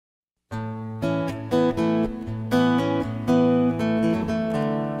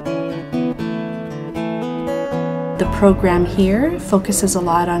The program here focuses a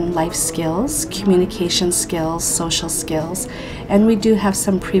lot on life skills, communication skills, social skills, and we do have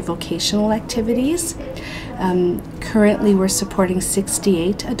some pre-vocational activities. Currently we're supporting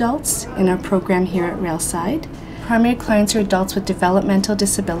 68 adults in our program here at Railside. Primary clients are adults with developmental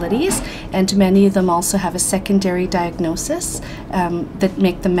disabilities, and many of them also have a secondary diagnosis that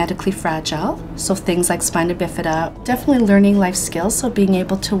make them medically fragile. So things like spina bifida, definitely learning life skills, so being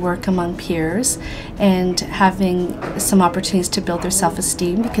able to work among peers and having some opportunities to build their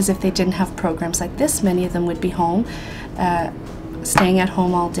self-esteem, because if they didn't have programs like this, many of them would be home. Staying at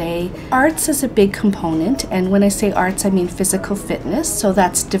home all day. Arts is a big component, and when I say arts I mean physical fitness, so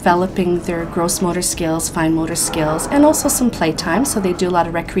that's developing their gross motor skills, fine motor skills, and also some playtime, so they do a lot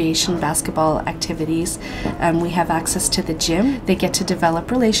of recreation, basketball activities. We have access to the gym. They get to develop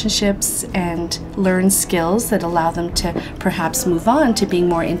relationships and learn skills that allow them to perhaps move on to being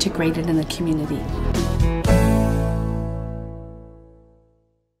more integrated in the community.